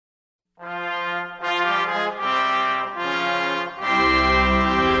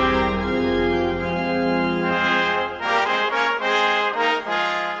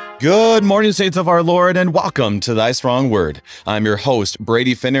Good morning, saints of our Lord, and welcome to Thy Strong Word. I'm your host,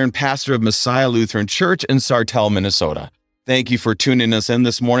 Brady Finnern, pastor of Messiah Lutheran Church in Sartell, Minnesota. Thank you for tuning us in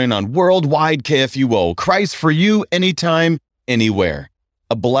this morning on Worldwide KFUO, Christ for you, anytime, anywhere.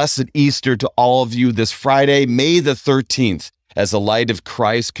 A blessed Easter to all of you this Friday, May the 13th, as the light of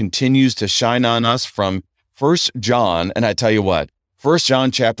Christ continues to shine on us from 1 John. And I tell you what, 1 John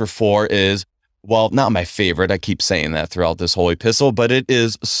chapter 4 is, well, not my favorite. I keep saying that throughout this whole epistle, but it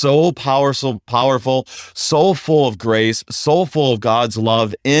is so powerful, so full of grace, so full of God's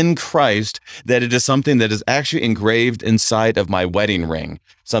love in Christ that it is something that is actually engraved inside of my wedding ring,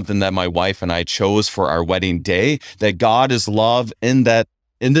 something that my wife and I chose for our wedding day, that God is love in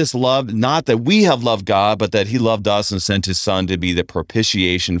this love, not that we have loved God, but that he loved us and sent his son to be the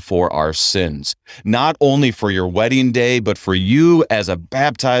propitiation for our sins. Not only for your wedding day, but for you as a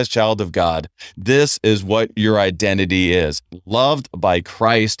baptized child of God. This is what your identity is, loved by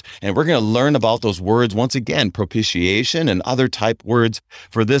Christ. And we're going to learn about those words once again, propitiation and other type words,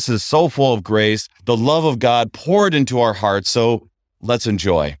 for this is so full of grace, the love of God poured into our hearts. So let's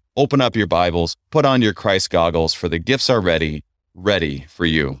enjoy. Open up your Bibles, put on your Christ goggles, for the gifts are ready for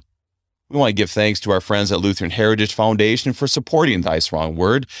you. We want to give thanks to our friends at Lutheran Heritage Foundation for supporting Thy Strong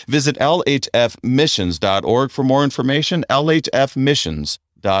Word. Visit lhfmissions.org for more information,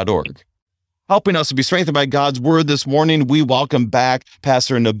 lhfmissions.org. Helping us to be strengthened by God's Word this morning, we welcome back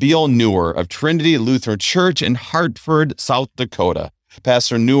Pastor Nabil Nour of Trinity Lutheran Church in Hartford, South Dakota.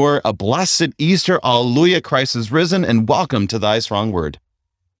 Pastor Nour, a blessed Easter, Alleluia, Christ is risen, and welcome to Thy Strong Word.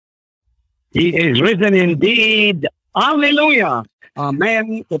 He is risen indeed. Hallelujah.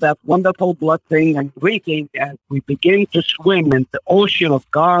 Amen to that wonderful blessing and greeting as we begin to swim in the ocean of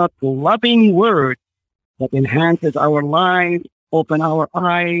God's loving word that enhances our lives, opens our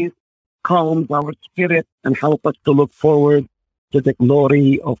eyes, calms our spirit, and helps us to look forward to the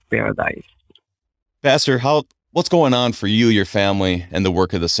glory of paradise. Pastor, what's going on for you, your family, and the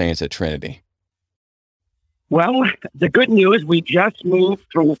work of the saints at Trinity? Well, the good news, we just moved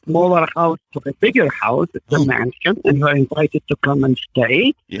from a smaller house to a bigger house. It's a mansion, and we're invited to come and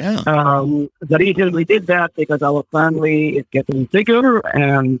stay. Yeah. The reason we did that because our family is getting bigger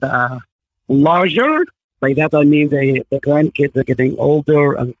and larger. By that, I mean the grandkids are getting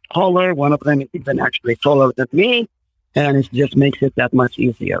older and taller. One of them is even actually taller than me, and it just makes it that much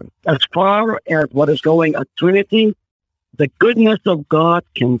easier. As far as what is going at Trinity, the goodness of God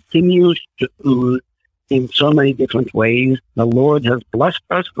continues to ooze in so many different ways. The Lord has blessed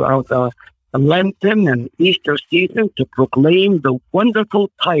us throughout the Lenten and Easter season to proclaim the wonderful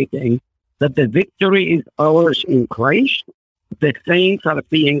tidings that the victory is ours in Christ. The saints are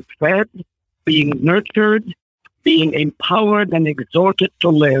being fed, being nurtured, being empowered and exhorted to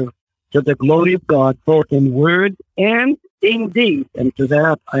live to the glory of God, both in word and in deed. And to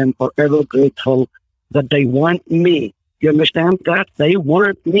that, I am forever grateful that they want me. You understand that? They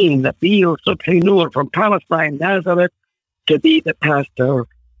want me, Nabil Nour from Palestine, Nazareth, to be the pastor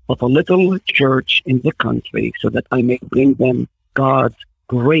of a little church in the country so that I may bring them God's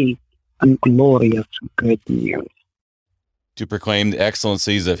great and glorious good news. To proclaim the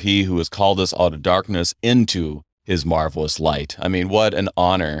excellencies of he who has called us out of darkness into his marvelous light. I mean, what an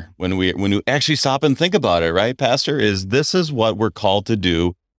honor when you actually stop and think about it, right, Pastor? This is what we're called to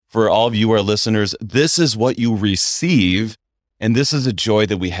do. For all of you, our listeners, this is what you receive, and this is a joy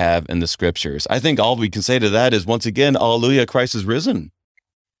that we have in the Scriptures. I think all we can say to that is, once again, Alleluia, Christ is risen.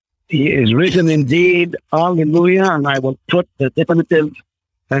 He is risen indeed, Alleluia, and I will put the definitive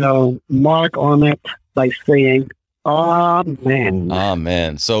mark on it by saying, Amen.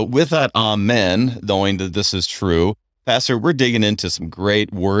 Amen. So with that amen, knowing that this is true, Pastor, we're digging into some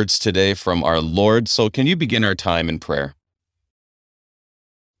great words today from our Lord. So can you begin our time in prayer?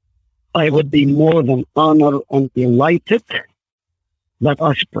 I would be more than honored and delighted. Let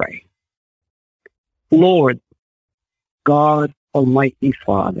us pray. Lord, God, Almighty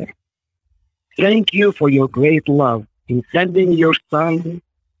Father, thank you for your great love in sending your Son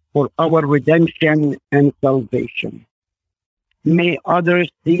for our redemption and salvation. May others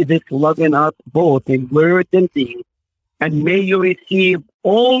see this love in us both in word and deed, and may you receive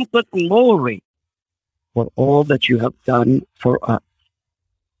all the glory for all that you have done for us,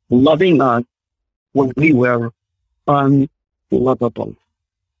 loving us when we were unlovable.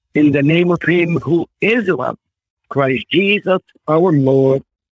 In the name of him who is love, Christ Jesus our Lord,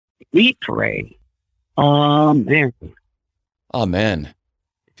 we pray. Amen. Amen.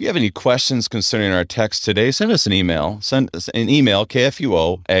 If you have any questions concerning our text today, send us an email. Send us an email,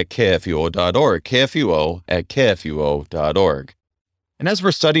 kfuo@kfuo.org, kfuo@kfuo.org. And as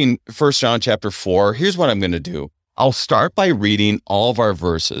we're studying 1 John chapter 4, here's what I'm going to do. I'll start by reading all of our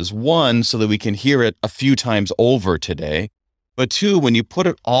verses, one, so that we can hear it a few times over today, but two, when you put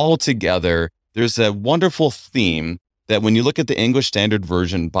it all together, there's a wonderful theme that when you look at the English Standard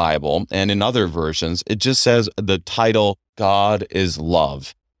Version Bible and in other versions, it just says the title, God is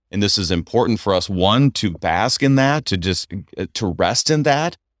Love. And this is important for us, one, to bask in that, to rest in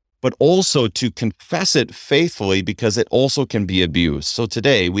that, but also to confess it faithfully because it also can be abused. So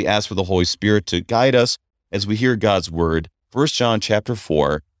today we ask for the Holy Spirit to guide us as we hear God's word, 1 John chapter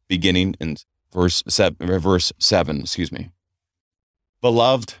 4, beginning in verse 7.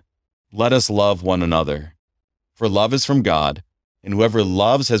 Beloved, let us love one another, for love is from God, and whoever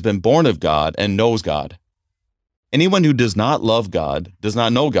loves has been born of God and knows God. Anyone who does not love God does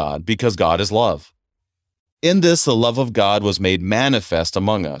not know God, because God is love. In this, the love of God was made manifest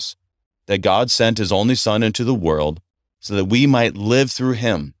among us, that God sent his only Son into the world so that we might live through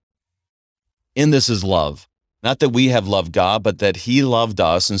him. In this is love, not that we have loved God, but that he loved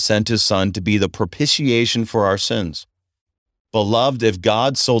us and sent his Son to be the propitiation for our sins. Beloved, if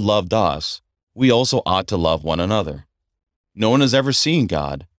God so loved us, we also ought to love one another. No one has ever seen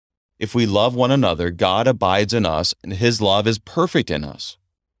God. If we love one another, God abides in us, and his love is perfected in us.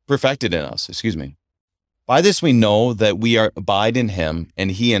 By this we know that we abide in him,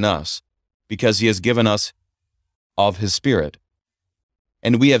 and he in us, because he has given us of his Spirit.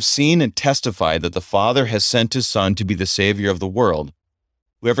 And we have seen and testified that the Father has sent his Son to be the Savior of the world.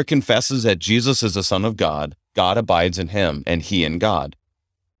 Whoever confesses that Jesus is the Son of God, God abides in him, and he in God.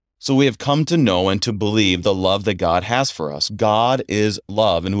 So we have come to know and to believe the love that God has for us. God is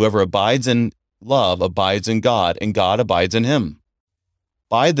love, and whoever abides in love abides in God, and God abides in him.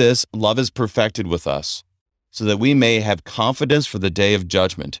 By this, love is perfected with us, so that we may have confidence for the day of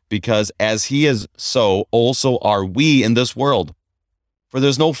judgment, because as he is, so also are we in this world. For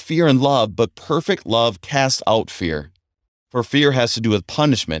there's no fear in love, but perfect love casts out fear. For fear has to do with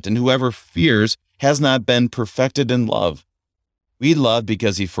punishment, and whoever fears has not been perfected in love. We love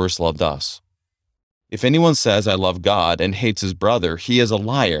because he first loved us. If anyone says, I love God, and hates his brother, he is a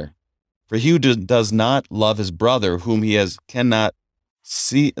liar. For he who does not love his brother, whom he cannot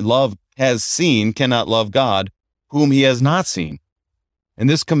love God, whom he has not seen. And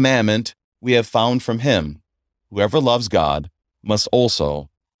this commandment we have found from him: whoever loves God must also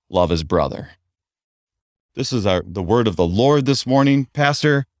love his brother. This is the word of the Lord this morning,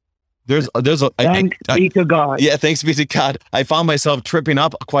 Pastor. Thanks be to God. Yeah, thanks be to God. I found myself tripping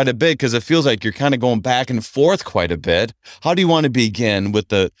up quite a bit because it feels like you're kind of going back and forth quite a bit. How do you want to begin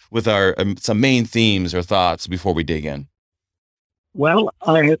with our some main themes or thoughts before we dig in? Well,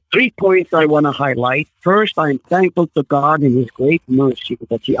 I have 3 points I want to highlight. First, I'm thankful to God in his great mercy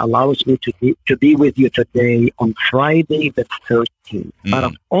that he allows me to be with you today on Friday the 13th. Out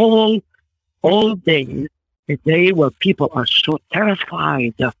of all days, a day where people are so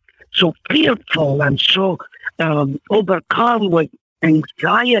terrified, so fearful, and so overcome with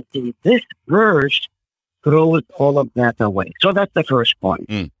anxiety, this verse throws all of that away. So that's the first point.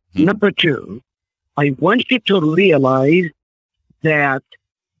 Mm-hmm. Number 2, I want you to realize that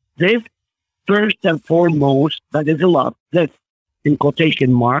this, first and foremost, that is love, this, in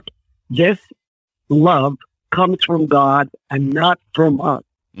quotation mark, this love comes from God and not from us.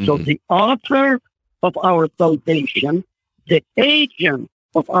 Mm-hmm. So the author of our salvation, the agent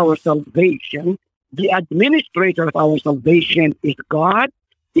of our salvation, the administrator of our salvation is God,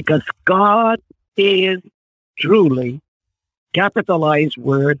 because God is truly, capitalized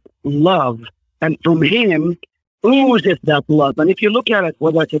word, love. And from him oozes that love. And if you look at it,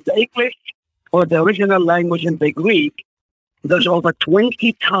 whether it's the English or the original language in the Greek, there's over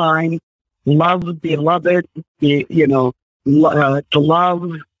 20 times love, beloved, to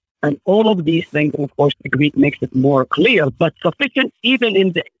love, and all of these things. Of course, the Greek makes it more clear, but sufficient even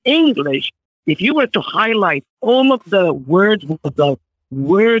in the English. If you were to highlight all of the words where the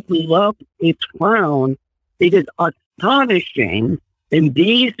word love is found, it is astonishing in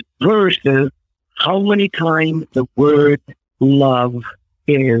these verses how many times the word love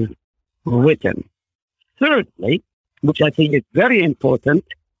is written. Thirdly, which I think is very important,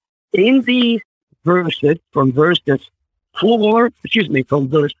 in these verses, from verse 7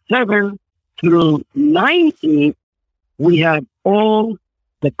 through 19, we have all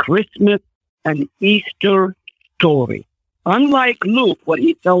the Christmas and Easter story. Unlike Luke, where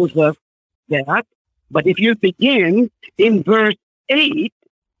he tells us that, but if you begin in verse 8,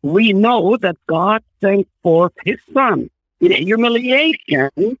 we know that God sent forth his Son in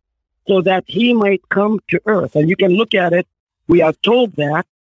humiliation so that he might come to earth. And you can look at it, we are told that,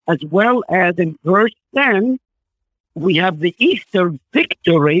 as well as in verse 10, we have the Easter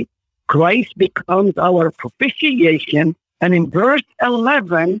victory Christ becomes our propitiation. And in verse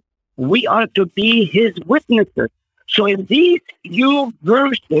 11, we are to be his witnesses. So in these few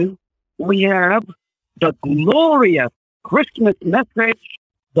verses, we have the glorious Christmas message,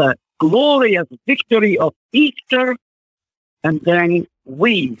 the glorious victory of Easter, and then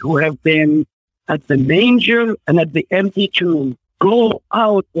we who have been at the manger and at the empty tomb go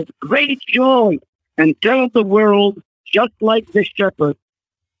out with great joy and tell the world, just like the shepherds,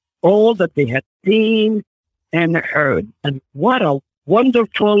 all that they had seen and heard. And what a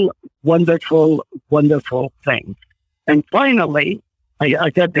wonderful, wonderful, wonderful thing. And finally,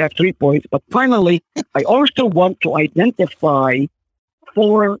 I said there are 3 points, but finally, I also want to identify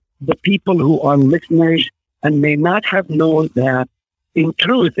for the people who are listeners and may not have known that in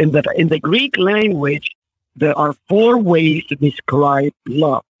truth, in the Greek language, there are 4 ways to describe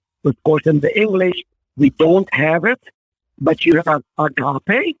love. Of course, in the English, we don't have it, but you have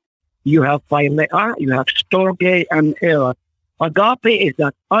agape, you have philea, you have storge, and eros. Agape is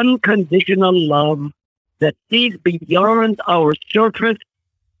that unconditional love that sees beyond our surface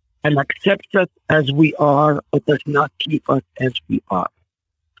and accepts us as we are, but does not keep us as we are.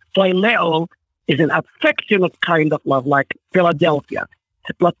 Phileo is an affectionate kind of love, like Philadelphia.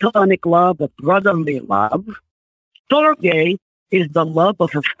 It's a platonic love, a brotherly love. Storge is the love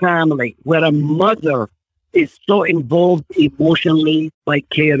of a family, where a mother is so involved emotionally by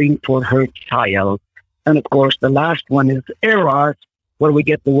caring for her child. And of course, the last one is eros, where we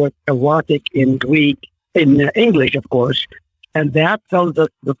get the word erotic in Greek, in English, of course. And that tells us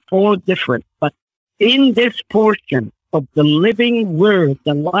the 4 different. But in this portion of the living word,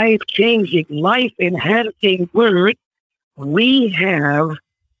 the life-changing, life-enhancing word, we have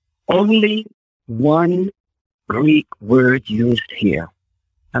only one Greek word used here.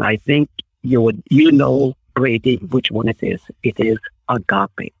 And I think you know, Brady, which one it is. It is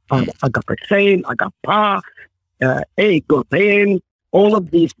agape. Agape, agapa, egopen, all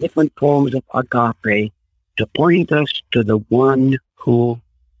of these different forms of agape to point us to the one who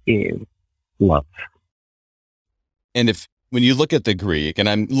is love. And when you look at the Greek, and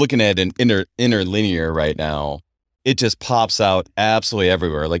I'm looking at an interlinear right now, it just pops out absolutely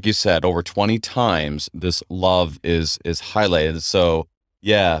everywhere. Like you said, over 20 times this love is highlighted. So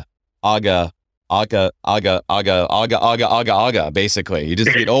yeah, aga, basically. You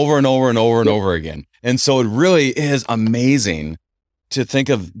just see it over and over and over and over again. And so it really is amazing to think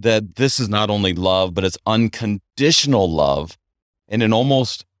of that this is not only love, but it's unconditional love. And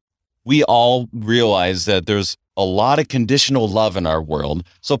we all realize that there's a lot of conditional love in our world.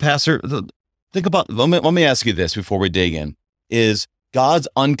 So Pastor, let me ask you this before we dig in, is God's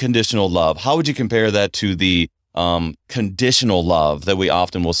unconditional love, how would you compare that to the conditional love that we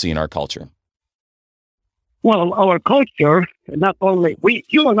often will see in our culture? Well, our culture, not only,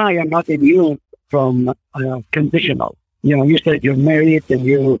 you and I are not immune from conditional. You know, you said you're married and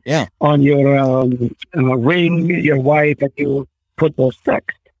you, on your ring, your wife, and you put those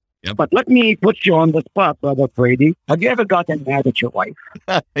texts. Yep. But let me put you on the spot, Brother Brady. Have you ever gotten mad at your wife?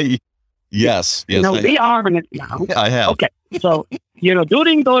 Yes. Be honest now. I have. Okay. So,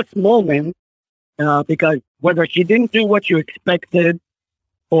 during those moments, because whether she didn't do what you expected,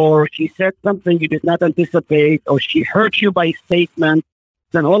 or she said something you did not anticipate, or she hurt you by statement,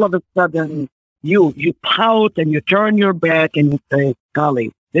 then all of a sudden you pout and you turn your back and you say,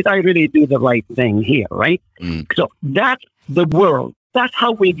 golly, did I really do the right thing here, right? So that's the world. That's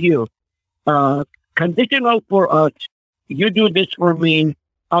how we view. Conditional for us, you do this for me,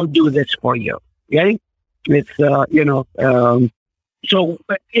 I'll do this for you. Okay? It's, so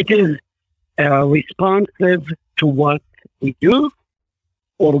it is responsive to what we do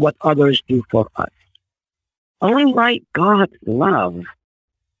or what others do for us. Unlike God's love,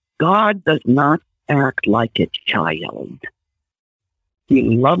 God does not act like a child. He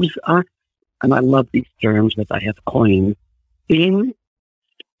loves us, and I love these terms that I have coined, in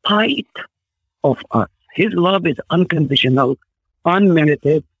spite of us. His love is unconditional,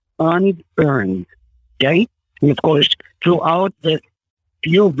 unmerited, unearned. Okay? And of course, throughout the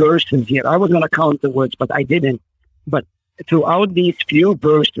few verses here, I was going to count the words, but I didn't. But throughout these few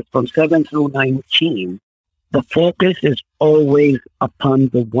verses from 7 through 19, the focus is always upon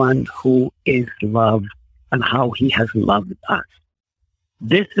the one who is love and how he has loved us.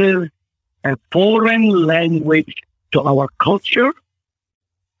 This is a foreign language to our culture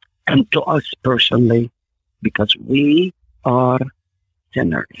and to us personally, because we are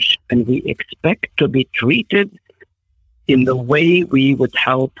sinners and we expect to be treated in the way we would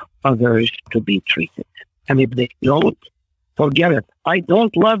help others to be treated. And if they don't, forget it. I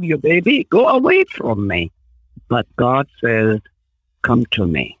don't love you, baby. Go away from me. But God says, come to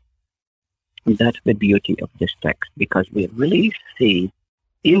me. And that's the beauty of this text, because we really see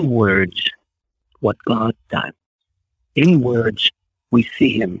in words what God does. In words, we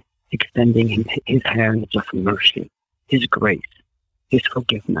see him extending his hands of mercy, his grace, his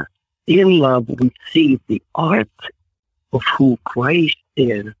forgiveness. In love, we see the art of who Christ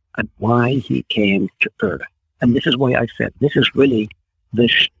is and why he came to earth. And this is why I said this is really the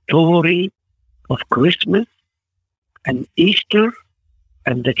story of Christmas and Easter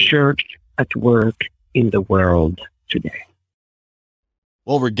and the church at work in the world today.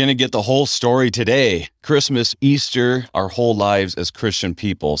 Well, we're going to get the whole story today. Christmas, Easter, our whole lives as Christian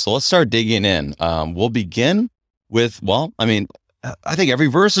people. So let's start digging in. We'll begin with, I think every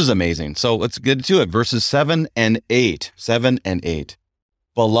verse is amazing. So let's get to it. Verses 7 and 8. 7 and 8.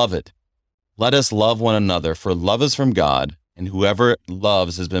 Beloved, let us love one another, for love is from God, and whoever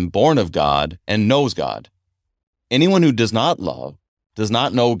loves has been born of God and knows God. Anyone who does not love does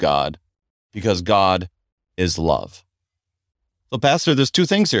not know God, because God is love. So, Pastor, there's two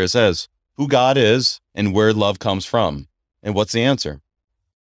things here. It says who God is and where love comes from. And what's the answer?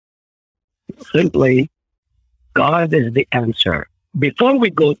 Simply, God is the answer. Before we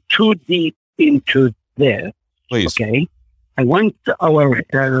go too deep into this, please, okay, I want our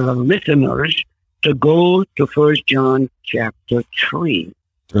listeners to go to 1 John chapter 3,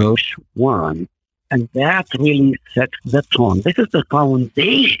 verse 1. And that really sets the tone. This is the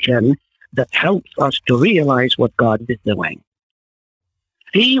foundation that helps us to realize what God is doing.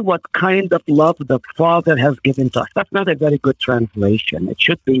 See what kind of love the Father has given to us. That's not a very good translation. It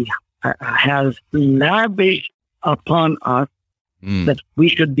should be, has lavished upon us that we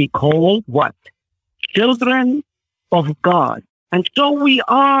should be called what? Children of God. And so we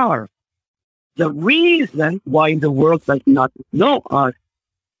are. The reason why the world does not know us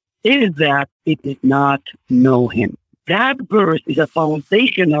is that it did not know him. That verse is a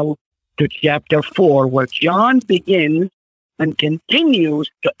foundational to chapter 4, where John begins and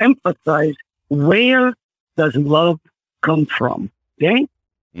continues to emphasize where does love come from. Okay?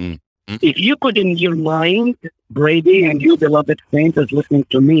 If you could, in your mind, Brady, and you beloved saints is listening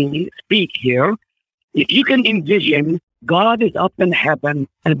to me speak here, if you can envision God is up in heaven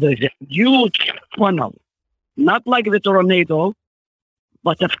and there's a huge funnel, not like the tornado,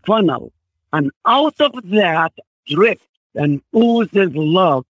 but a funnel. And out of that drips and oozes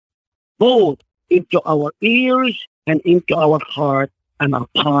love, both into our ears and into our heart and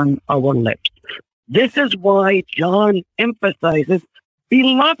upon our lips. This is why John emphasizes,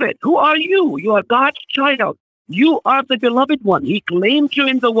 beloved, who are you? You are God's child. You are the beloved one. He claimed you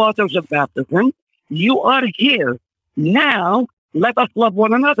in the waters of baptism. You are here. Now, let us love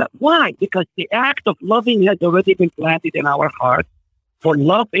one another. Why? Because the act of loving has already been planted in our heart. For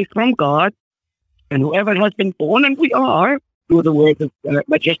love is from God, and whoever has been born, and we are, through the word of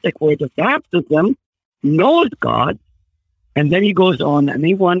majestic word of baptism, knows God. And then he goes on,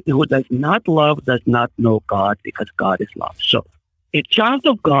 anyone who does not love does not know God, because God is love. So a child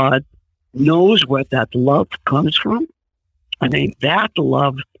of God knows where that love comes from. And in that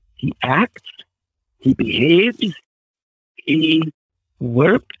love, he acts, he behaves, he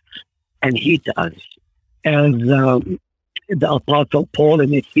works, and he does. As the Apostle Paul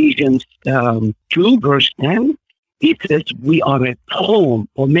in Ephesians 2, verse 10, he says, we are a poem.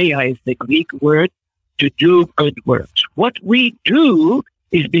 Poimeia is the Greek word to do good works. What we do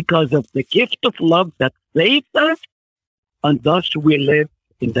is because of the gift of love that saved us, and thus we live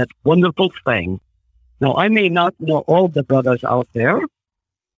in that wonderful thing. Now, I may not know all the brothers out there,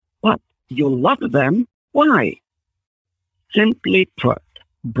 but you love them. Why? Simply put,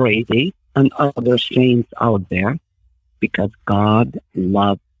 Brady and other saints out there, because God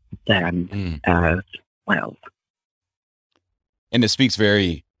loved them as well. And it speaks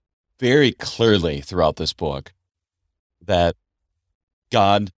very, very clearly throughout this book that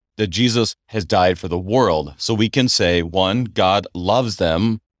Jesus has died for the world. So we can say, one, God loves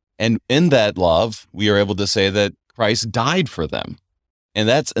them. And in that love, we are able to say that Christ died for them. And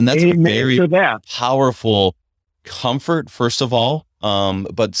that's a very powerful comfort, first of all.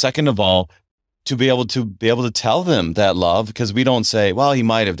 But second of all, to be able to tell them that love, because we don't say, well, he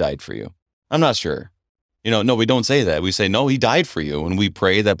might have died for you. I'm not sure. No, we don't say that. We say, no, he died for you. And we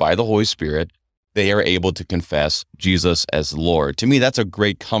pray that by the Holy Spirit, they are able to confess Jesus as Lord. To me, that's a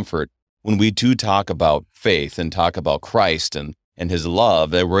great comfort when we do talk about faith and talk about Christ and his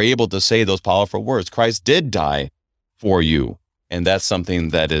love, that we're able to say those powerful words. Christ did die for you. And that's something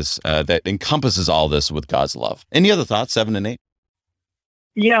that is that encompasses all this with God's love. Any other thoughts, 7 and 8?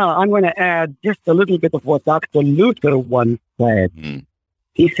 Yeah, I'm going to add just a little bit of what Dr. Luther once said.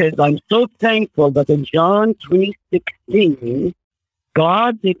 He says, I'm so thankful that in John 3:16,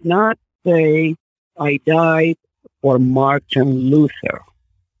 God did not say, I died for Martin Luther.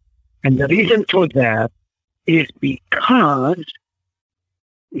 And the reason for that is because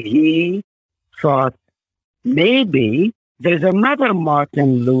he thought maybe there's another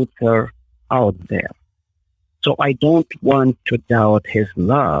Martin Luther out there. So I don't want to doubt his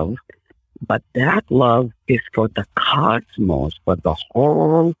love, but that love is for the cosmos, for the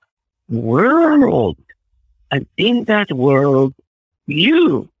whole world. And in that world,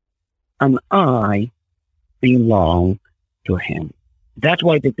 you and I belong to him. That's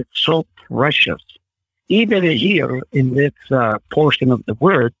why it is so precious. Even here in this portion of the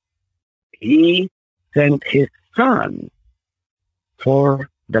word, he sent his son for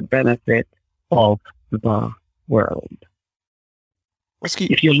the benefit of the world.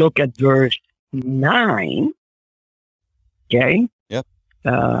 If you look at verse 9, okay? Yep.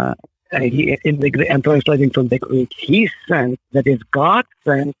 I'm translating from the Greek. He sent, that is, God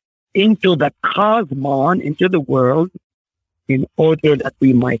sent into the cosmos, into the world, in order that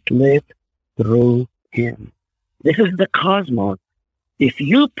we might live through him. This is the cosmos. If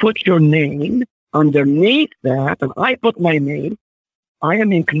you put your name underneath that, and I put my name, I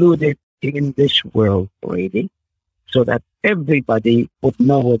am included in this world, Brady, so that everybody would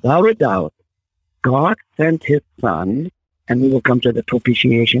know without a doubt God sent his son, and we will come to the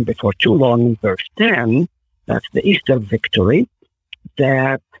propitiation before too long in verse 10. That's the Easter victory,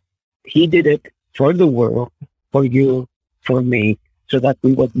 that he did it for the world, for you, for me, so that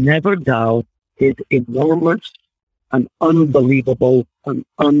we would never doubt his enormous and unbelievable and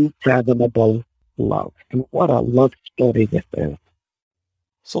unfathomable love. And what a love story this is.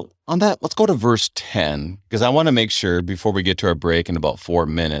 So on that, let's go to verse 10, because I want to make sure before we get to our break in about 4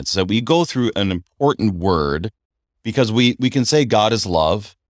 minutes that we go through an important word, because we can say God is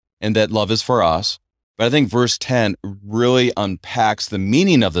love and that love is for us. But I think verse 10 really unpacks the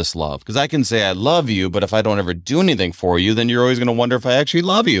meaning of this love, because I can say I love you, but if I don't ever do anything for you, then you're always going to wonder if I actually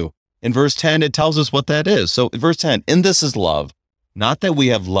love you. In verse 10, it tells us what that is. So verse 10, in this is love, not that we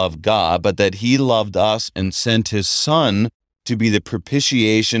have loved God, but that he loved us and sent his son to be the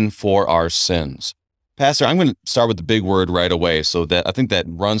propitiation for our sins. Pastor, I'm going to start with the big word right away, so that I think that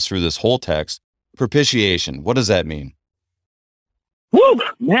runs through this whole text. Propitiation. What does that mean? Woo,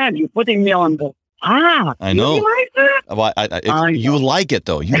 man, you're putting me on the I know. You like that? Well, you like it,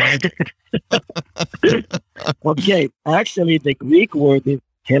 though. You like it. Okay, actually, the Greek word is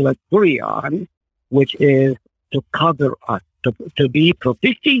teleturion, which is to cover us, to be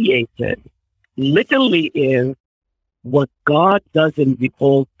propitiated. Literally is what God does in the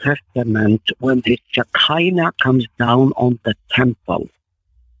Old Testament when his Shekinah comes down on the temple.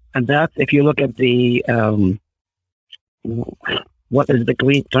 And that's, if you look at the, what is the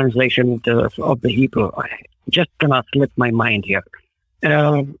Greek translation of the Hebrew? Just gonna slip my mind here.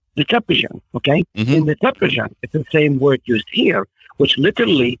 The Septuagint, okay? Mm-hmm. In the Septuagint, it's the same word used here, which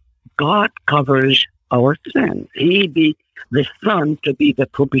literally God covers our sins. He be the Son to be the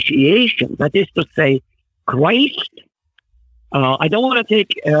propitiation. That is to say, Christ. I don't want to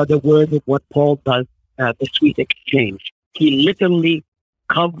take the word of what Paul does, the sweet exchange. He literally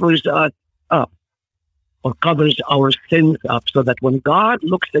covers us up, or covers our sins up, so that when God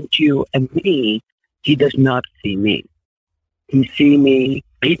looks at you and me, he does not see me.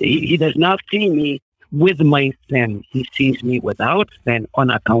 He does not see me with my sin. He sees me without sin on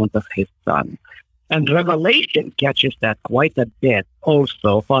account of his son. And Revelation catches that quite a bit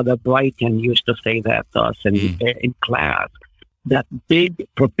also. Father Brighton used to say that to us in class. That big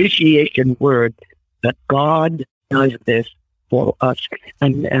propitiation word, that God does this for us.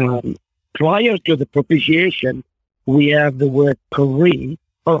 And prior to the propitiation, we have the word peri,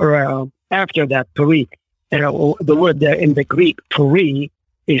 or after that, peri. The word there in the Greek, peri,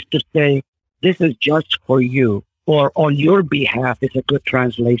 is to say, this is just for you, or on your behalf is a good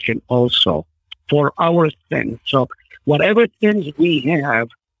translation also, for our sins. So whatever sins we have,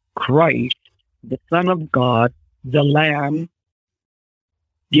 Christ, the Son of God, the Lamb,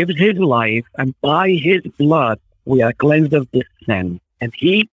 gives his life, and by his blood, we are cleansed of this sin. And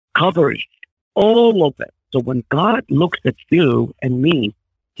he covers all of it. So when God looks at you and me,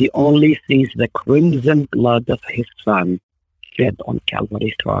 he only sees the crimson blood of his son shed on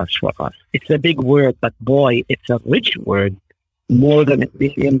Calvary's cross for us. It's a big word, but boy, it's a rich word, more than $1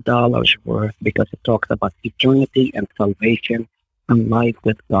 billion worth, because it talks about eternity and salvation and life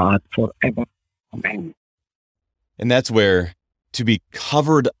with God forever. Amen. And that's where, to be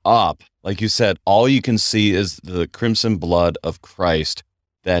covered up, like you said, all you can see is the crimson blood of Christ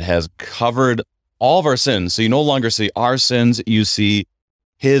that has covered all of our sins. So you no longer see our sins, you see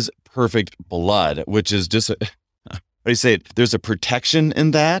his perfect blood, which is just do you say? There's a protection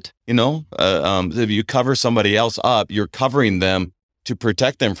in that, if you cover somebody else up, you're covering them to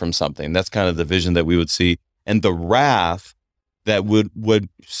protect them from something. That's kind of the vision that we would see. And the wrath that would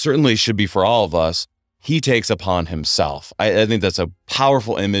certainly should be for all of us, he takes upon himself. I think that's a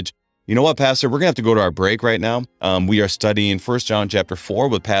powerful image. You know what, Pastor? We're going to have to go to our break right now. We are studying 1 John chapter 4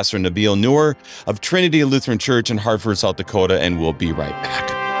 with Pastor Nabil Nour of Trinity Lutheran Church in Hartford, South Dakota, and we'll be right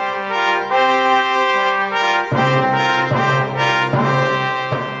back.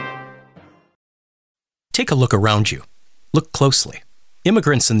 Take a look around you. Look closely.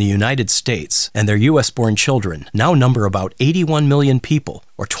 Immigrants in the United States and their U.S.-born children now number about 81 million people,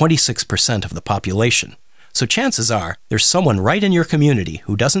 or 26% of the population. So chances are there's someone right in your community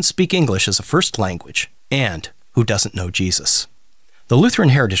who doesn't speak English as a first language and who doesn't know Jesus. The Lutheran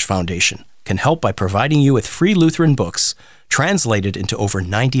Heritage Foundation can help by providing you with free Lutheran books translated into over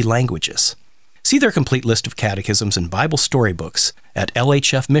 90 languages. See their complete list of catechisms and Bible storybooks at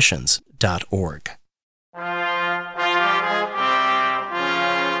lhfmissions.org.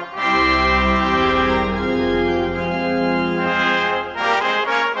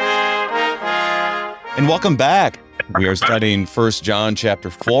 And welcome back. We are studying 1 John chapter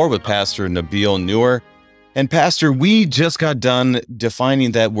 4 with Pastor Nabil Nour. And Pastor, we just got done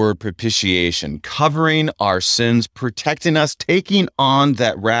defining that word propitiation, covering our sins, protecting us, taking on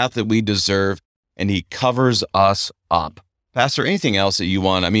that wrath that we deserve, and he covers us up. Pastor, anything else that you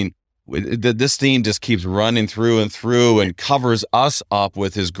want? I mean, this theme just keeps running through and covers us up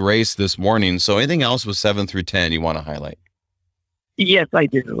with his grace this morning. So anything else with 7 through 10 you want to highlight? Yes, I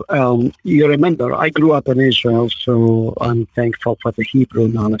do. You remember, I grew up in Israel, so I'm thankful for the Hebrew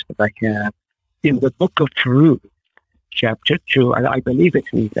knowledge that I have. In the book of Ruth, chapter 2, I believe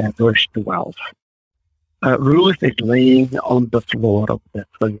it's in verse 12, Ruth is laying on the floor of the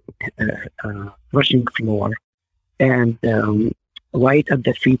threshing floor, and right at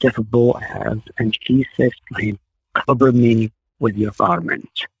the feet of Boaz, and she says to him, "Cover me with your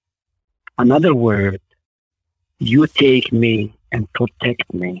garment." In other words, you take me and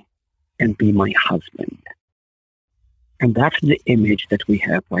protect me and be my husband. And that's the image that we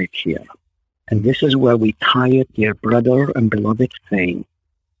have right here. And this is where we tie it, dear brother and beloved, saying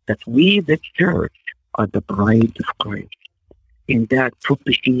that we, the church, are the bride of Christ. In that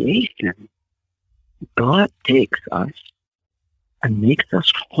propitiation, God takes us and makes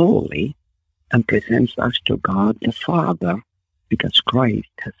us holy and presents us to God the Father, because Christ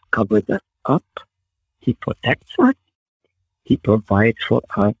has covered us up. He protects us, he provides for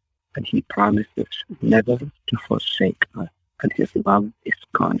us, and he promises never to forsake us. And his love is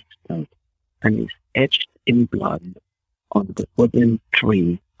constant and is etched in blood on the wooden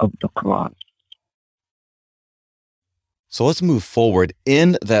tree of the cross. So let's move forward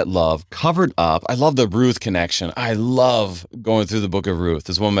in that love, covered up. I love the Ruth connection. I love going through the book of Ruth.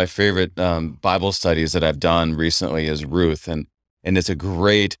 It's one of my favorite Bible studies that I've done recently is Ruth. And it's a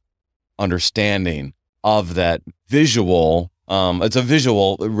great understanding of that visual. It's a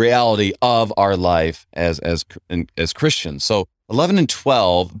visual reality of our life as Christians. So 11 and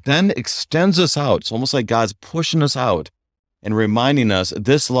 12 then extends us out. It's almost like God's pushing us out and reminding us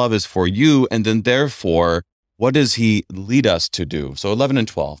this love is for you. And then therefore, what does he lead us to do? So 11 and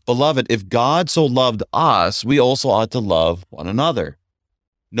 12, beloved, if God so loved us, we also ought to love one another.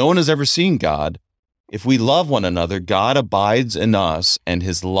 No one has ever seen God. If we love one another, God abides in us and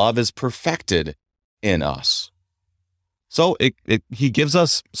his love is perfected in us. So he gives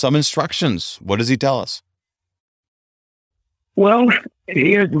us some instructions. What does he tell us? Well,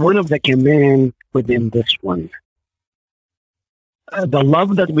 here's one of the commands within this one. The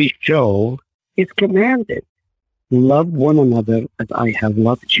love that we show is commanded. Love one another as I have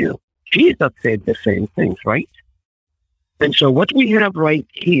loved you. Jesus said the same things, right? And so what we have right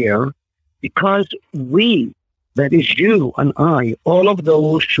here, because we, that is you and I, all of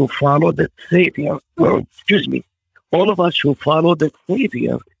those who follow the Savior, all of us who follow the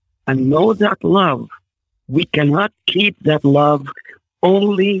Savior and know that love, we cannot keep that love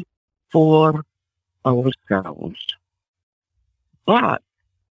only for ourselves. But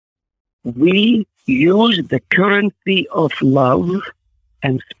we use the currency of love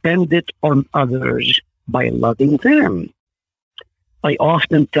and spend it on others by loving them. I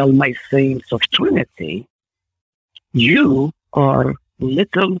often tell my saints of Trinity, you are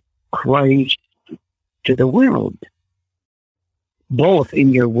little Christ to the world. Both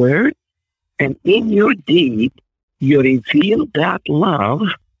in your word and in your deed, you reveal that love,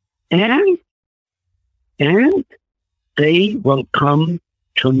 and they will come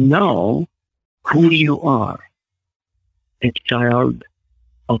to know who you are, a child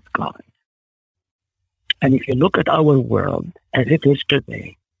of God. And if you look at our world as it is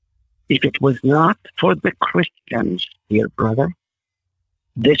today, if it was not for the Christians, dear brother,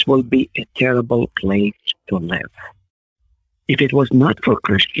 this will be a terrible place to live. If it was not for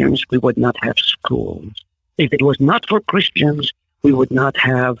Christians, we would not have schools. If it was not for Christians, we would not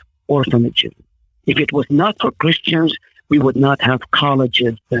have orphanages. If it was not for Christians, we would not have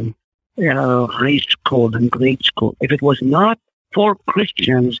colleges and high school and grade school. If it was not for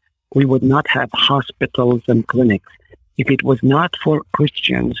Christians, we would not have hospitals and clinics. If it was not for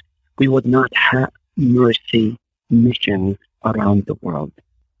Christians, we would not have mercy missions around the world.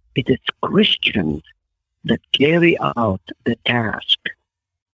 It is Christians that carry out the task.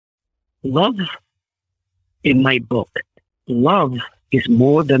 Love, in my book, love is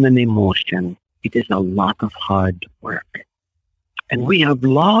more than an emotion. It is a lot of hard work. And we have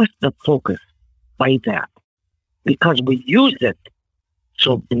lost the focus by that because we use it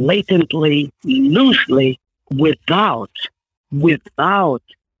so blatantly, loosely, without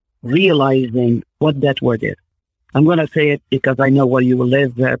realizing what that word is. I'm going to say it because I know where you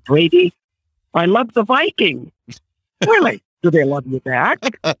live, Brady. I love the Vikings. Really? Do they love you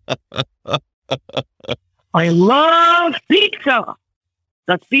back? I love pizza.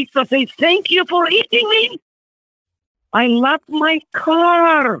 That pizza says, thank you for eating me. I love my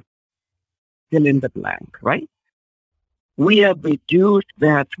car. Fill in the blank, right? We have reduced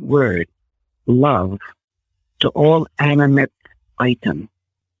that word, love, to all animate items.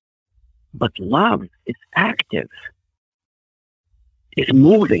 But love is active. It's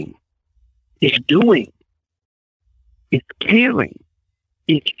moving. It's doing. It's caring.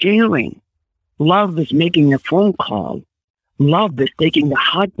 It's sharing. Love is making a phone call. Love is taking a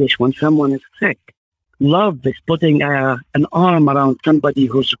hot dish when someone is sick. Love is putting an arm around somebody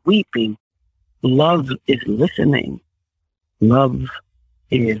who's weeping. Love is listening. Love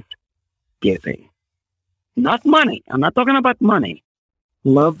is giving. Not money. I'm not talking about money.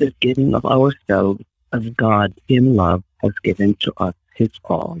 Love is giving of ourselves as God in love has given to us his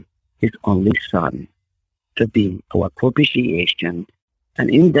all, his only Son, to be our propitiation. And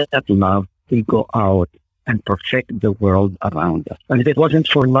in that love, we go out and perfect the world around us. And if it wasn't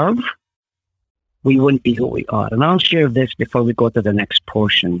for love, we wouldn't be who we are. And I'll share this before we go to the next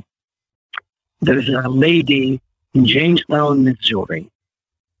portion. There's a lady in Jamestown, Missouri,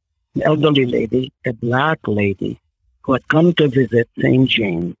 an elderly lady, a black lady, who had come to visit St.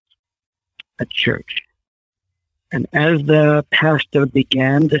 James at church. And as the pastor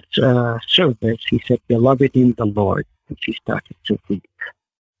began this service, he said, "Beloved in the Lord," and she started to weep.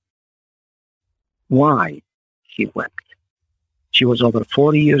 Why? She wept. She was over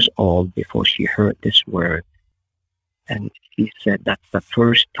 40 years old before she heard this word. And she said, that's the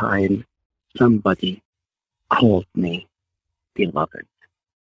first time somebody called me beloved.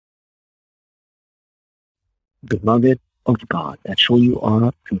 Beloved of God. That's who you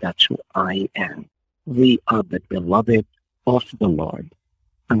are, and that's who I am. We are the beloved of the Lord.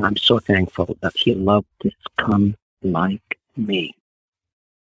 And I'm so thankful that he loved to come like me.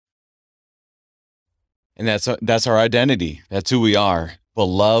 And that's our identity. That's who we are.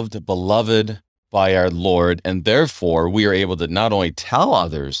 Beloved by our Lord. And therefore, we are able to not only tell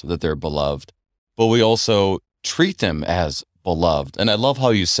others that they're beloved, but we also treat them as beloved. And I love how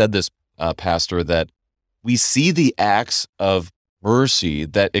you said this, Pastor, that we see the acts of mercy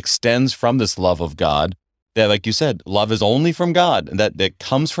that extends from this love of God, that, like you said, love is only from God, and that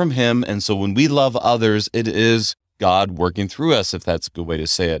comes from him. And so when we love others, it is God working through us, if that's a good way to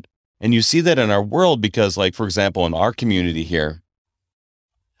say it. And you see that in our world because, like, for example, in our community here,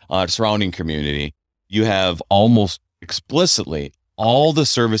 our surrounding community, you have almost explicitly all the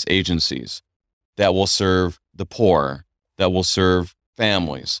service agencies that will serve the poor, that will serve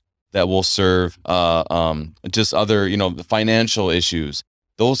families, that will serve just other, the financial issues,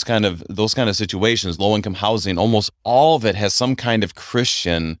 those kind of situations, low-income housing. Almost all of it has some kind of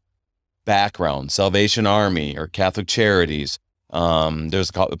Christian background, Salvation Army or Catholic Charities.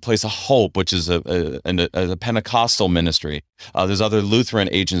 There's a Place of Hope, which is a Pentecostal ministry. There's other Lutheran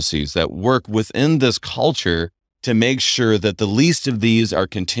agencies that work within this culture to make sure that the least of these are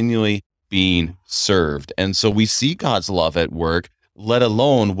continually being served. And so we see God's love at work, let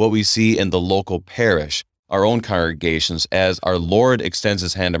alone what we see in the local parish, our own congregations, as our Lord extends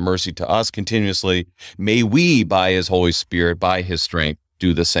his hand of mercy to us continuously. May we, by his Holy Spirit, by his strength,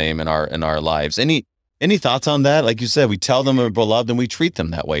 do the same in our lives. Any thoughts on that? Like you said, we tell them they're beloved and we treat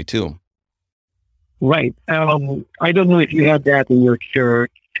them that way too. Right. I don't know if you had that in your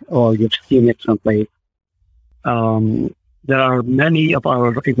church or you've seen it someplace. There are many of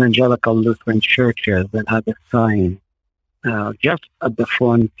our evangelical Lutheran churches that have a sign just at the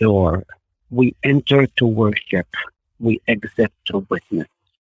front door we enter to worship, we exit to witness.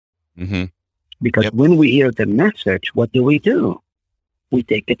 Mm-hmm. Because Yep. when we hear the message, what do? We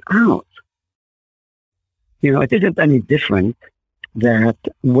take it out. It isn't any different that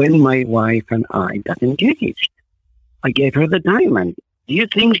when my wife and I got engaged, I gave her the diamond. Do you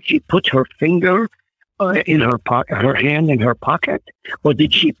think she put her finger in her pocket, her hand in her pocket, or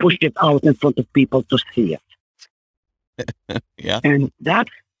did she push it out in front of people to see it? Yeah. And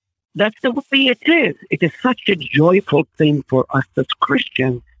that's the way it is. It is such a joyful thing for us as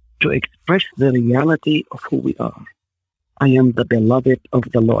Christians to express the reality of who we are. I am the beloved of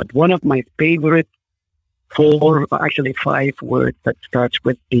the Lord. One of my favorite 5 words that starts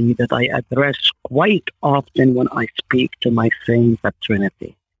with B that I address quite often when I speak to my saints at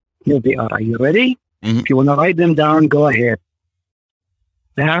Trinity. Here they are. Are you ready? Mm-hmm. If you want to write them down, go ahead.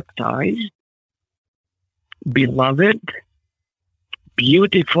 Baptized, beloved,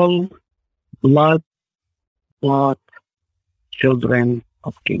 beautiful, blood-bought children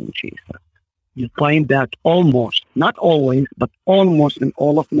of King Jesus. You find that almost, not always, but almost in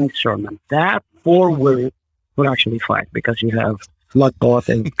all of my sermons. That 4 words, well, actually 5, because you have blood-bought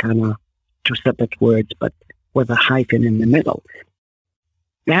and kind of 2 separate words, but with a hyphen in the middle.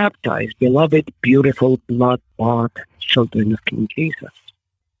 Baptized, beloved, beautiful, blood-bought children of King Jesus.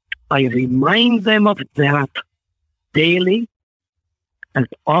 I remind them of that daily, as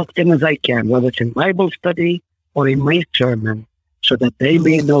often as I can, whether it's in Bible study or in my sermon, so that they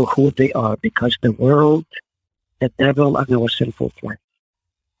may know who they are, because the world, the devil, and our sinful flesh.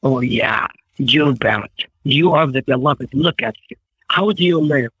 Oh yeah, you bet. You are the beloved. Look at you. How do you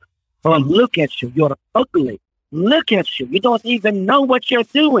live? Oh, look at you. You're ugly. Look at you. You don't even know what you're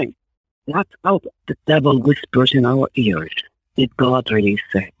doing. That's how the devil whispers in our ears. Did God really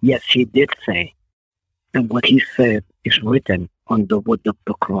say? Yes, he did say. And what he said is written on the wood of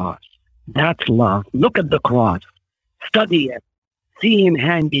the cross. That's love. Look at the cross. Study it. See him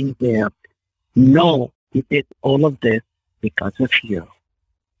hanging there. Know he did all of this because of you,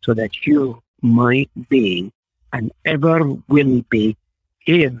 so that you might be and ever will be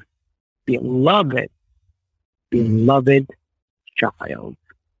his beloved child.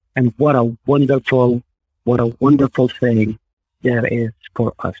 And what a wonderful thing there is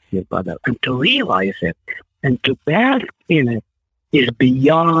for us, dear brother. And to realize it and to bask in it is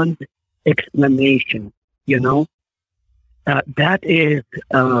beyond explanation, that is,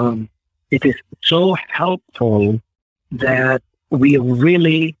 it is so helpful that we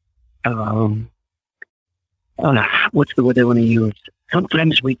really, what's the word I want to use?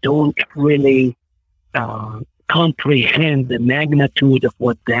 Sometimes we don't really comprehend the magnitude of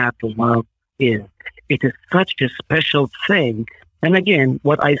what that love is. It is such a special thing. And again,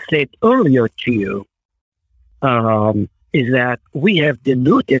 what I said earlier to you is that we have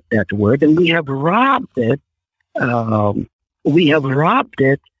diluted that word and we have robbed it. We have robbed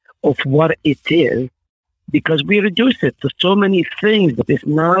it of what it is because we reduce it to so many things that is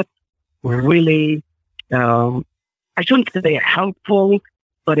not really, I shouldn't say helpful,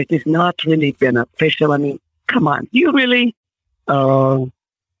 but it is not really beneficial. I mean, come on, do you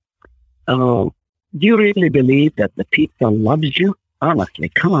really believe that the pizza loves you? Honestly,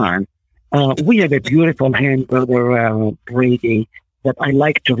 come on. We have a beautiful hymn, Brother Brady, that I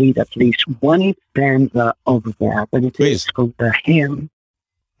like to read at least one stanza of that. And it is from the hymn,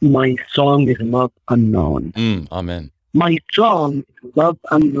 My Song is Love Unknown. Amen. My song is love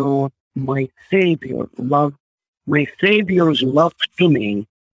unknown, my Savior's love to me,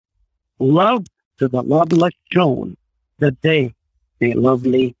 love to the loveless shown, that they may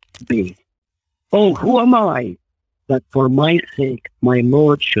lovely be. Oh, who am I, that for my sake my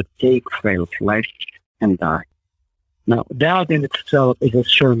Lord should take frail flesh and die? Now, that in itself is a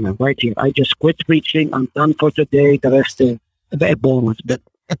sermon right here. I just quit preaching. I'm done for today. The rest is a bonus. But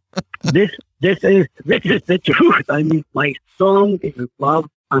this is the truth. I mean, my song is love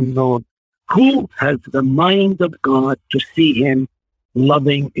unknown. Who has the mind of God to see him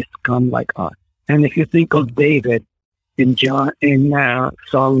loving his scum like us? And if you think of David in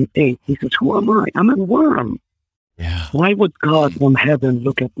Psalm 8, he says, who am I? I'm a worm. Yeah. Why would God from heaven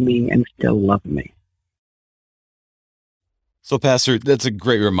look at me and still love me? So, Pastor, that's a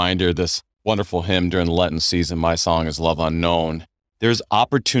great reminder, this wonderful hymn during the Lenten season, My Song is Love Unknown. There's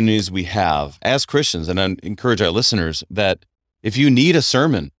opportunities we have as Christians, and I encourage our listeners that if you need a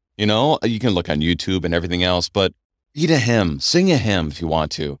sermon, you can look on YouTube and everything else, but read a hymn, sing a hymn if you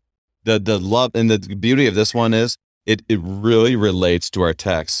want to. The love and the beauty of this one is it really relates to our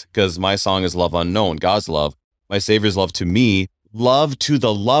text, because my song is love unknown, God's love, my Savior's love to me, love to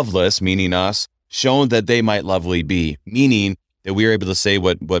the loveless, meaning us, shown that they might lovely be, meaning that we are able to say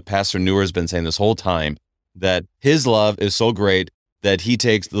what Pastor Nour has been saying this whole time, that his love is so great that he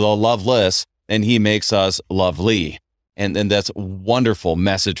takes the loveless and he makes us lovely. And that's a wonderful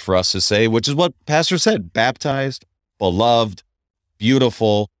message for us to say, which is what Pastor said: baptized, beloved,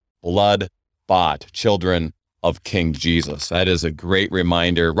 beautiful, blood-bought children of King Jesus. That is a great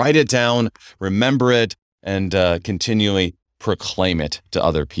reminder. Write it down, remember it, and continually proclaim it to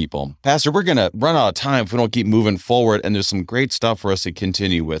other people. Pastor, we're going to run out of time if we don't keep moving forward, and there's some great stuff for us to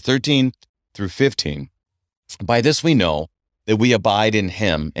continue with. 13 through 15. By this we know that we abide in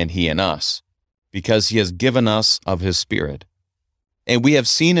him and he in us, because he has given us of his Spirit. And we have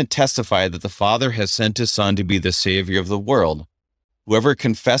seen and testified that the Father has sent his Son to be the Savior of the world. Whoever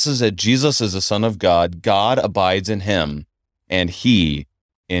confesses that Jesus is the Son of God, God abides in him, and he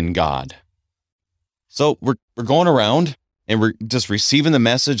in God. So we're going around, and we're just receiving the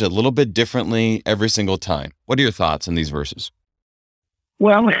message a little bit differently every single time. What are your thoughts on these verses?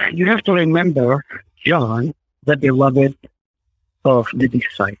 Well, you have to remember John, the beloved of the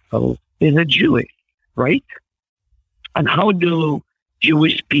disciples, is a Jewish, right? And how do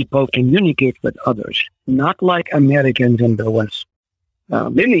Jewish people communicate with others? Not like Americans in the West.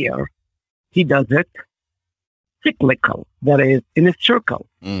 Linear. He does it cyclical, that is, in a circle.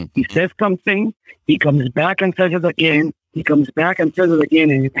 He says something, he comes back and says it again, he comes back and says it again,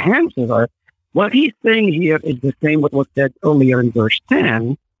 and enhances it. What he's saying here is the same what was said earlier in verse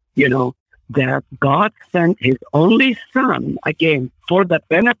 10, that God sent his only Son, again, for the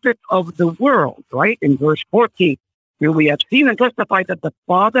benefit of the world, right? In verse 14, where we have seen and testified that the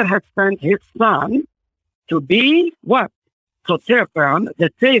Father has sent his Son to be what? Soterpan,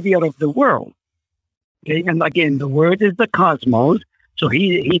 the Savior of the world. Okay, and again, the word is the cosmos. So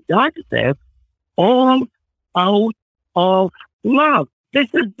he does this all out of love. This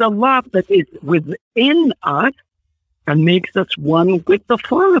is the love that is within us and makes us one with the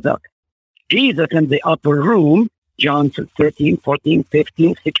Father. Jesus in the upper room, John 13, 14,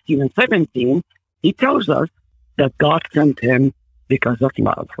 15, 16, and 17, he tells us that God sent him because of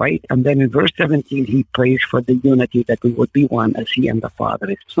love, right? And then in verse 17, he prays for the unity that we would be one as he and the Father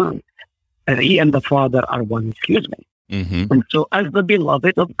is one. And he and the Father are one, And so as the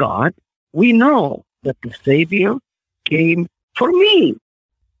beloved of God, we know that the Savior came for me,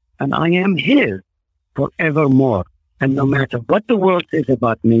 and I am his forevermore. And no matter what the world says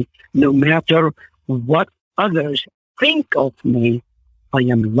about me, no matter what others think of me, I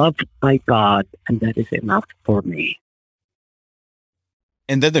am loved by God, and that is enough for me.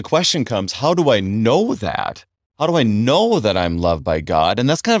 And then the question comes, how do I know that? How do I know that I'm loved by God? And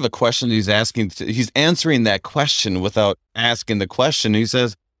that's kind of a question he's asking. He's answering that question without asking the question. He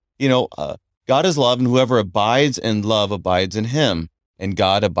says, God is love, and whoever abides in love abides in him, and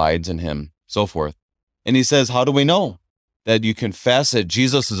God abides in him, so forth. And he says, how do we know? That you confess that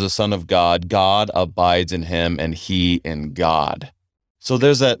Jesus is the Son of God, God abides in him, and he in God. So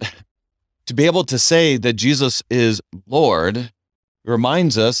there's that, to be able to say that Jesus is Lord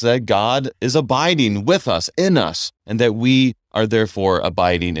reminds us that God is abiding with us, in us, and that we are therefore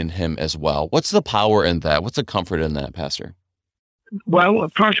abiding in him as well. What's the power in that? What's the comfort in that, Pastor? Well,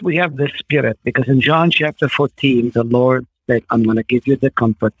 first we have the Spirit, because in John chapter 14, the Lord said, I'm going to give you the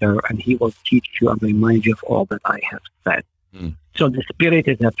Comforter, and he will teach you and remind you of all that I have said. So the Spirit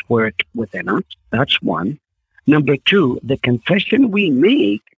is at work within us. That's one. Number two, the confession we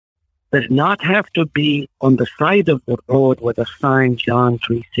make does not have to be on the side of the road with a sign, John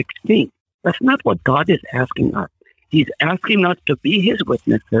 3:16. That's not what God is asking us. He's asking us to be his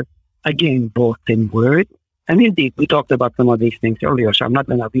witnesses, again, both in word and in deed. We talked about some of these things earlier, so I'm not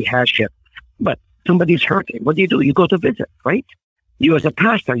going to rehash it. But somebody's hurting. What do? You go to visit, right? You as a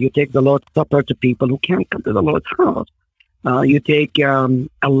pastor, you take the Lord's Supper to people who can't come to the Lord's house. You take a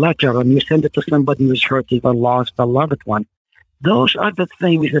letter and you send it to somebody who's hurting or lost a loved one. Those are the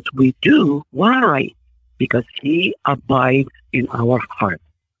things that we do. Why? Because he abides in our heart.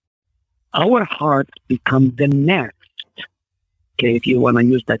 Our hearts become the nest, okay, if you want to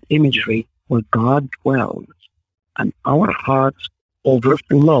use that imagery, where God dwells. And our hearts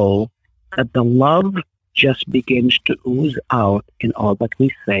overflow, that the love just begins to ooze out in all that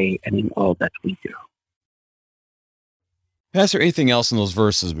we say and in all that we do. Pastor, anything else in those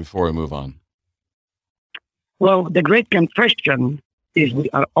verses before we move on? Well, the great confession is we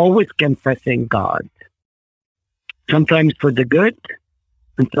are always confessing God. Sometimes for the good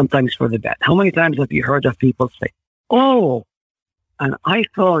and sometimes for the bad. How many times have you heard of people say, oh, and I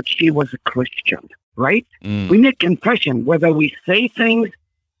thought she was a Christian, right? We make confession. Whether we say things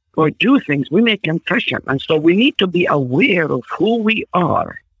or do things, we make confession. And so we need to be aware of who we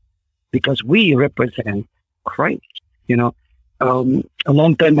are, because we represent Christ. A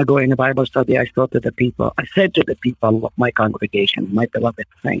long time ago in a Bible study, I said to the people of my congregation, my beloved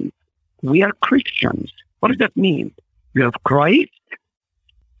saints, we are Christians. What does that mean? You have Christ,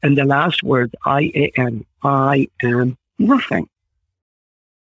 and the last word, I-A-N, I am nothing.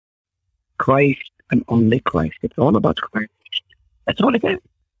 Christ and only Christ. It's all about Christ. That's all it is.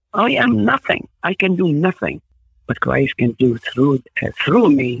 I am nothing. I can do nothing. But Christ can do through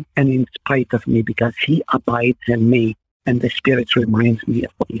me and in spite of me, because he abides in me, and the Spirit reminds me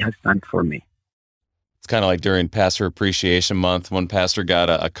of what he has done for me. It's kind of like during Pastor Appreciation Month, one pastor got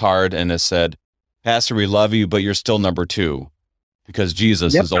a card and it said, "Pastor, we love you, but you're still number 2, because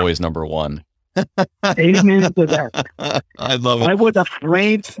Jesus is always number 1." Amen to that. I love it. I would have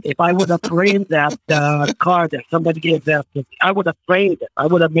framed, if I would have framed that card that somebody gave that to me, I would have framed it. I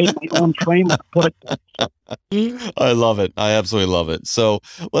would have made my own frame and put it. I love it. I absolutely love it. So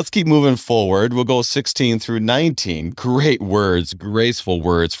let's keep moving forward. We'll go 16 through 19. Great words, graceful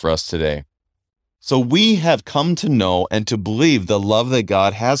words for us today. So we have come to know and to believe the love that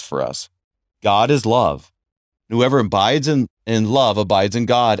God has for us. God is love. Whoever abides in love abides in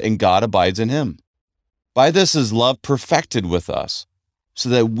God, and God abides in him. By this is love perfected with us, so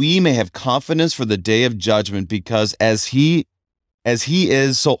that we may have confidence for the day of judgment, because as he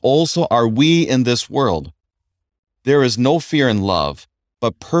is, so also are we in this world. There is no fear in love,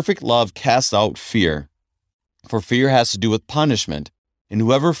 but perfect love casts out fear. For fear has to do with punishment, and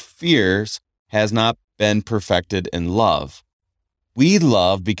whoever fears has not been perfected in love. We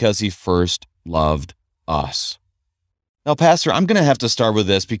love because he first loved us. Now, Pastor, I'm going to have to start with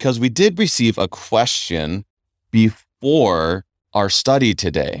this because we did receive a question before our study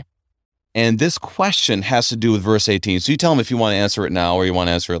today. And this question has to do with verse 18. So you tell them if you want to answer it now or you want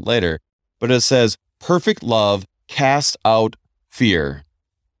to answer it later. But it says, perfect love casts out fear.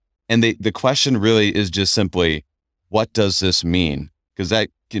 And the question really is just simply, what does this mean? Because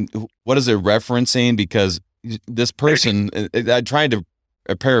what is it referencing? Because this person, I tried to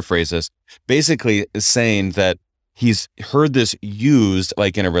paraphrase this, basically is saying that he's heard this used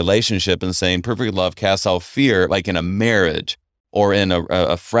like in a relationship and saying perfect love casts out fear, like in a marriage or in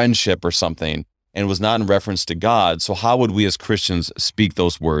a friendship or something, and was not in reference to God. So how would we as Christians speak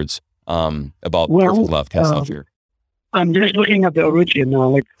those words about perfect love casts out fear? I'm just looking at the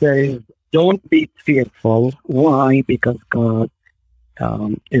original. It says, don't be fearful. Why? Because God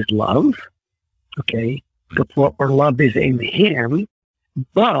is love. Okay. For love is in him,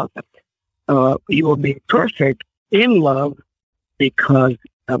 but you will be perfect in love because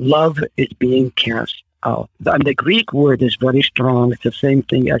love is being cast out. And the Greek word is very strong. It's the same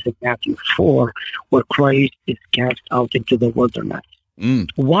thing as in Matthew 4, where Christ is cast out into the wilderness.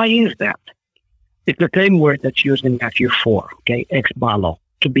 Why is that? It's the same word that's used in Matthew 4, okay, ex-balo,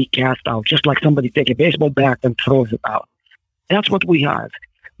 to be cast out, just like somebody take a baseball bat and throws it out. That's what we have.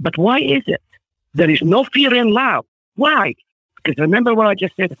 But why is it? There is no fear in love. Why? Because remember what I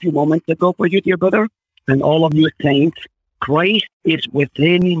just said a few moments ago for you, dear brother, and all of you saints, Christ is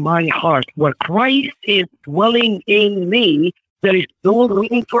within my heart. Where Christ is dwelling in me, there is no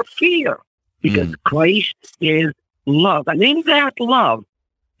room for fear, because Christ is love. And in that love,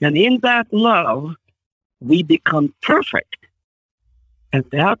 we become perfect. And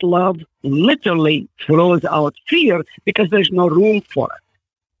that love literally throws out fear because there's no room for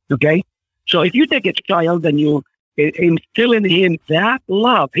it. Okay? So if you take a child and you instill in him that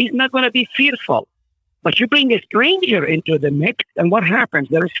love, he's not going to be fearful. But you bring a stranger into the mix, and what happens?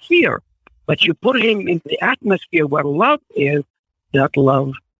 There is fear. But you put him in the atmosphere where love is, that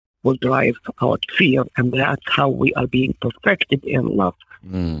love will drive out fear, and that's how we are being perfected in love.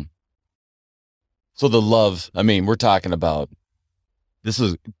 So the love, I mean, we're talking about, this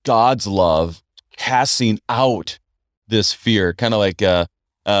is God's love casting out this fear, kind of like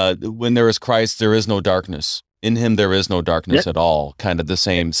when there is Christ, there is no darkness. In him, there is no darkness at all. Kind of the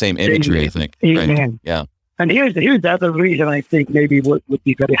same imagery, I think. Amen. Right? Yeah. And here's the other reason I think maybe would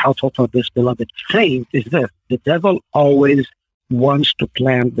be very helpful for this beloved saint is this. The devil always wants to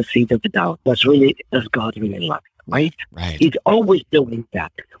plant the seed of the doubt. Does God really love you, right? Right. He's always doing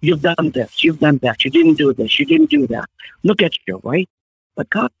that. You've done this. You've done that. You didn't do this. You didn't do that. Look at you, right? But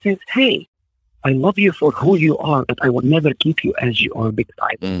God says, hey, I love you for who you are, but I will never keep you as you are because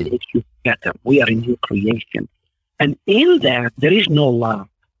I will make you better. We are a new creation. And in that, there is no love.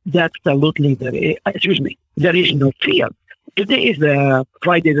 Absolutely, there is no fear. Today is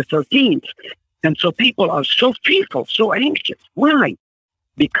Friday the 13th. And so people are so fearful, so anxious. Why?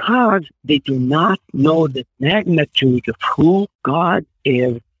 Because they do not know the magnitude of who God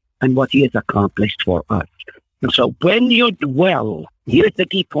is and what he has accomplished for us. And so when you dwell, here's the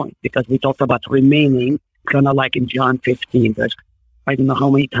key point, because we talked about remaining kind of like in John 15. There's, I don't know how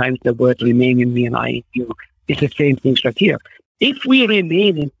many times the word remain in me and I in you. It's the same thing right here. If we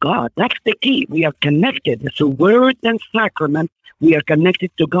remain in God, that's the key. We are connected. It's a word and sacrament. We are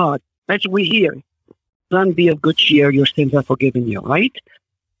connected to God. As we hear, Son, be of good cheer, your sins are forgiven you, right?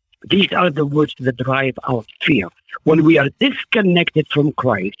 These are the words that drive our fear. When we are disconnected from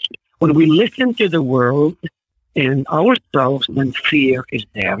Christ, when we listen to the world and ourselves, then fear is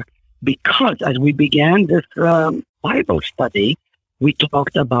there. Because as we began this Bible study, we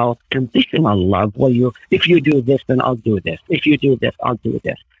talked about conditional love, where if you do this, then I'll do this. If you do this, I'll do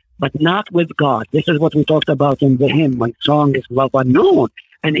this. But not with God. This is what we talked about in the hymn. My song is Love Unknown.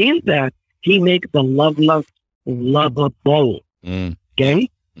 And in that, he makes the loveless lovable. Okay?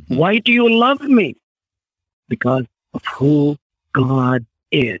 Mm-hmm. Why do you love me? Because of who God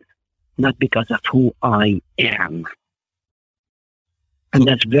is, not because of who I am. And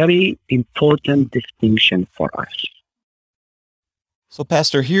that's very important distinction for us. So,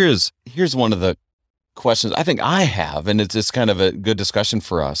 Pastor, here's one of the questions I think I have, and it's kind of a good discussion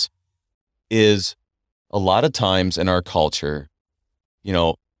for us, is a lot of times in our culture,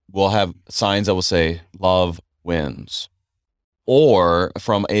 we'll have signs that will say, love wins. Or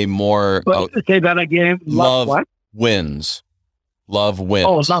from a more... say that again. Love what? Wins. Love wins.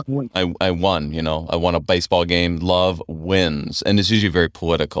 Oh, love wins. I won, I won a baseball game. Love wins. And it's usually very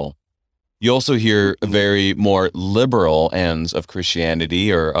political. You also hear very more liberal ends of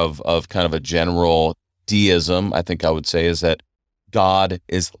Christianity, or of kind of a general deism, I think I would say, is that God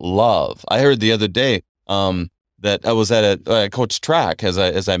is love. I heard the other day that I was at I coached track,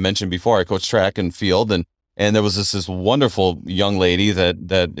 as I mentioned before. I coached track and field, and there was this wonderful young lady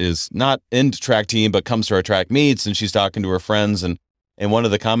that is not into track team, but comes to our track meets, and she's talking to her friends, and one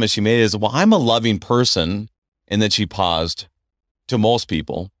of the comments she made is, well, I'm a loving person, and then she paused, to most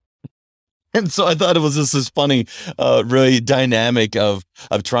people. And so I thought it was just this funny, really dynamic of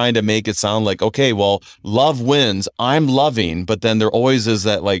trying to make it sound like, okay, well, love wins. I'm loving, but then there always is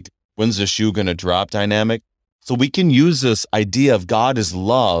that, like, when's the shoe going to drop dynamic? So we can use this idea of God is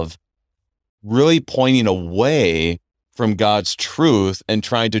love, really pointing away from God's truth and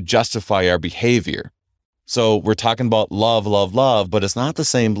trying to justify our behavior. So we're talking about love, love, love, but it's not the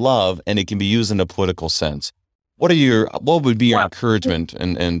same love, and it can be used in a political sense. What would be your encouragement,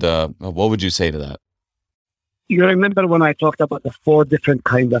 and what would you say to that? You remember when I talked about the 4 different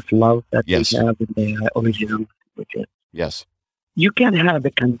kinds of love that we have in the original languages? Yes. You can have a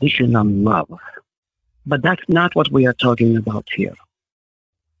conditional love, but that's not what we are talking about here.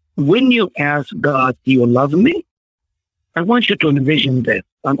 When you ask God, do you love me? I want you to envision this.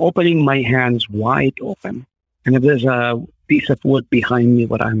 I'm opening my hands wide open, and if there's a piece of wood behind me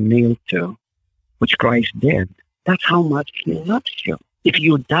what I'm nailed to, which Christ did, that's how much he loves you. If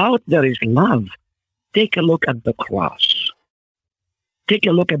you doubt there is love, take a look at the cross. Take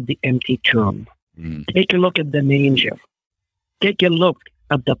a look at the empty tomb. Take a look at the manger. Take a look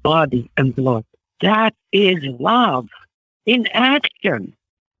at the body and blood. That is love in action.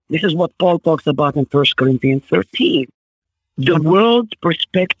 This is what Paul talks about in 1 Corinthians 13. The world's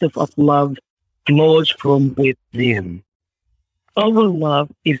perspective of love flows from within. Our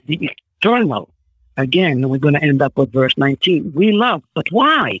love is the external. Again, we're going to end up with verse 19. We love, but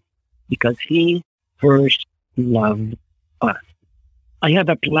why? Because he first loved us. I have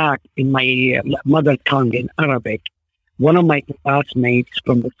a plaque in my mother tongue in Arabic. One of my classmates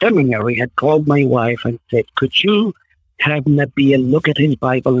from the seminary had called my wife and said, could you have Nabil look at his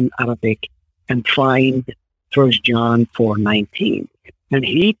Bible in Arabic and find 1 John 4:19? And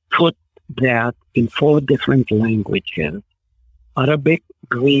he put that in 4 different languages: Arabic,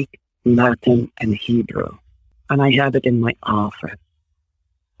 Greek, Latin, and Hebrew. And I have it in my office.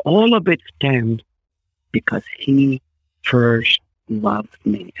 All of it stands because he first loved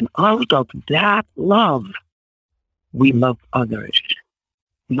me. And out of that love, we love others.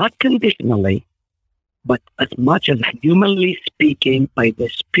 Not conditionally, but as much as humanly speaking, by the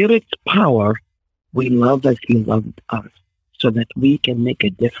Spirit's power, we love as he loved us, so that we can make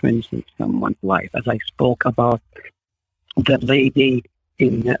a difference in someone's life. As I spoke about the lady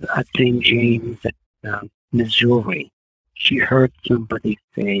at St. James, Missouri, she heard somebody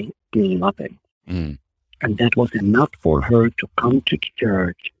say, beloved. And that was enough for her to come to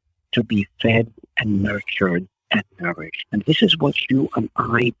church, to be fed and nurtured and nourished. And this is what you and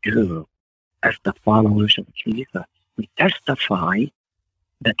I do as the followers of Jesus. We testify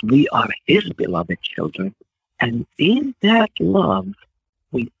that we are his beloved children. And in that love,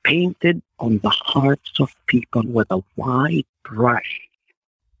 we painted on the hearts of people with a wide brush,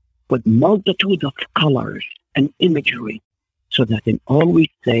 with multitude of colors and imagery, so that in all we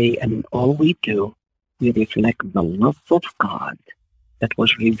say and in all we do, we reflect the love of God that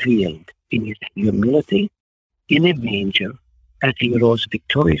was revealed in his humility in a manger as he rose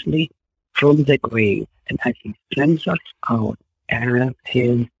victoriously from the grave and as he sends us out as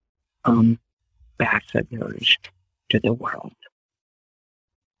his ambassadors to the world.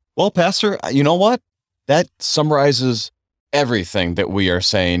 Well, Pastor, you know what? That summarizes everything that we are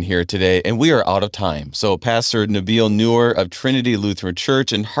saying here today, and we are out of time. So Pastor Nabil Nour of Trinity Lutheran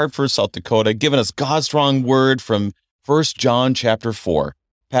Church in Hartford, South Dakota, giving us God's strong word from 1 John chapter 4.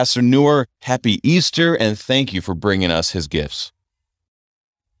 Pastor Nour, happy Easter, and thank you for bringing us his gifts.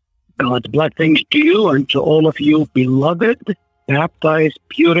 God's blessings to you and to all of you, beloved, baptized,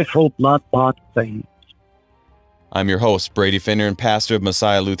 beautiful, blood-bought saints. I'm your host, Brady Finnern, pastor of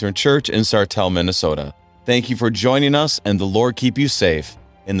Messiah Lutheran Church in Sartell, Minnesota. Thank you for joining us, and the Lord keep you safe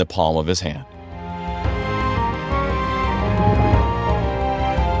in the palm of his hand.